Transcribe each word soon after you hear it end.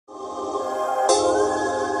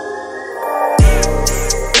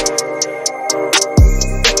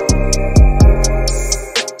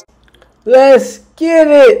Let's get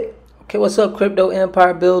it. Okay, what's up, crypto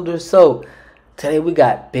empire builders? So today we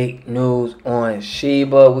got big news on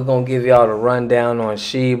Shiba. We're gonna give y'all the rundown on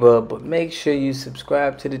Shiba, but make sure you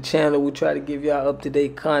subscribe to the channel. We try to give y'all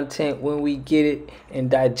up-to-date content when we get it and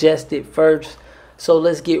digest it first. So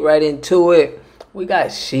let's get right into it. We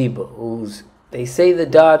got Shiba, who's, they say, the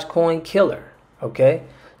Dogecoin killer. Okay,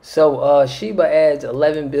 so Shiba adds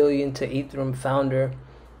 11 billion to Ethereum founder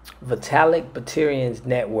Vitalik Buterin's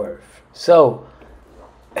net worth. So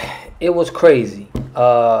it was crazy.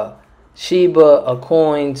 Shiba, a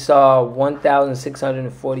coin, saw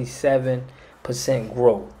 1,647%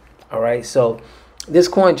 growth. All right, so this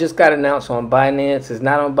coin just got announced on Binance. It's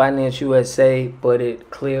not on Binance USA, but it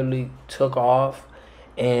clearly took off.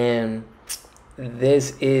 And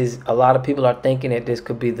this is, a lot of people are thinking that this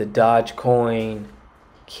could be the Dogecoin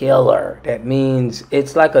killer. That means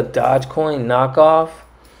it's like a Dogecoin knockoff,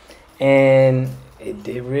 and it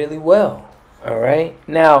did really well. All right,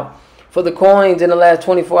 now for the coins in the last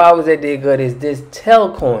 24 hours that did good is this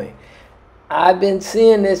Telcoin. I've been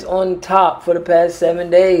seeing this on top for the past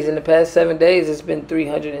 7 days. In the past 7 days, it's been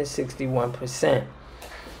 361%.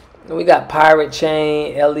 And we got Pirate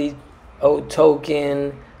Chain, LEO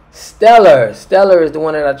token, Stellar. Stellar is the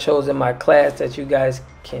one that I chose in my class that you guys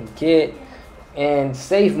can get. And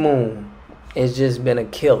Safe Moon has just been a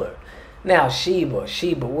killer. Now Shiba,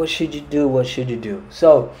 what should you do? What should you do?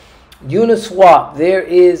 So Uniswap, there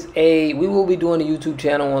is we will be doing a YouTube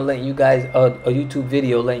channel on letting you guys, a YouTube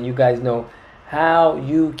video letting you guys know how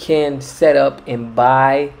you can set up and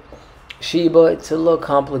buy Shiba. It's a little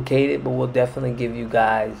complicated, but we'll definitely give you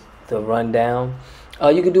guys the rundown.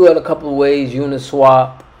 You can do it a couple of ways.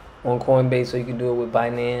 Uniswap on Coinbase, or you can do it with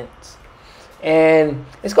Binance. And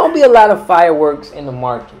it's going to be a lot of fireworks in the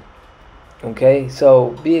market. Okay,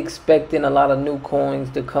 so be expecting a lot of new coins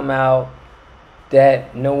to come out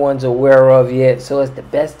that no one's aware of yet. So it's the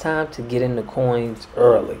best time to get into coins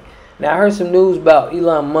early. Now I heard some news about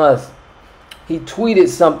Elon Musk. He tweeted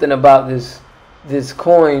something about this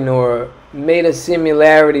coin, or made a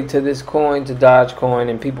similarity to this coin, to Dogecoin,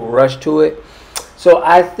 and people rushed to it. So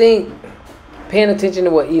I think paying attention to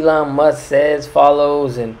what Elon Musk says,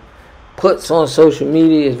 follows, and puts on social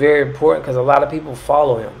media is very important, because a lot of people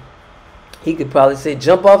follow him. He could probably say,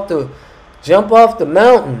 jump off the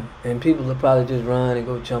mountain, and people will probably just run and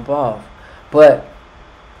go jump off. But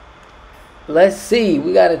let's see.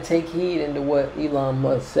 We got to take heed into what Elon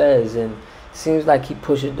Musk says, and it seems like he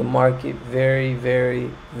pushes the market very, very,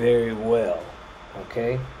 very well.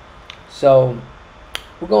 Okay, so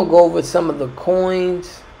we're gonna go over some of the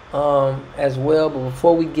coins as well. But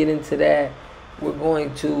before we get into that, we're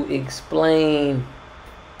going to explain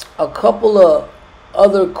a couple of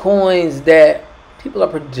other coins that people are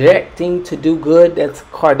projecting to do good. That's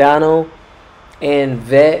Cardano and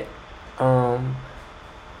VET. A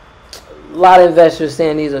lot of investors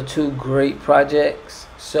saying these are two great projects.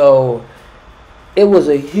 So it was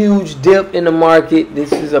a huge dip in the market.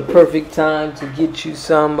 This is a perfect time to get you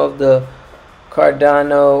some of the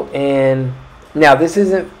Cardano. And now, this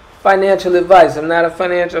isn't financial advice. I'm not your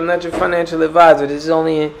financial advisor. This is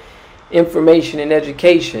only information and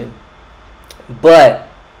education. But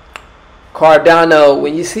Cardano,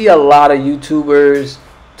 when you see a lot of YouTubers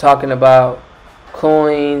talking about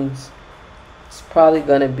coins, it's probably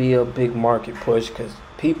going to be a big market push, because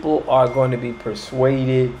people are going to be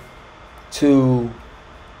persuaded to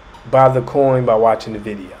buy the coin by watching the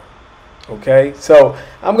video. Okay, so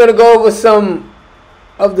I'm going to go over some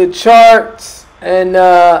of the charts, and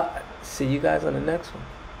see you guys on the next one.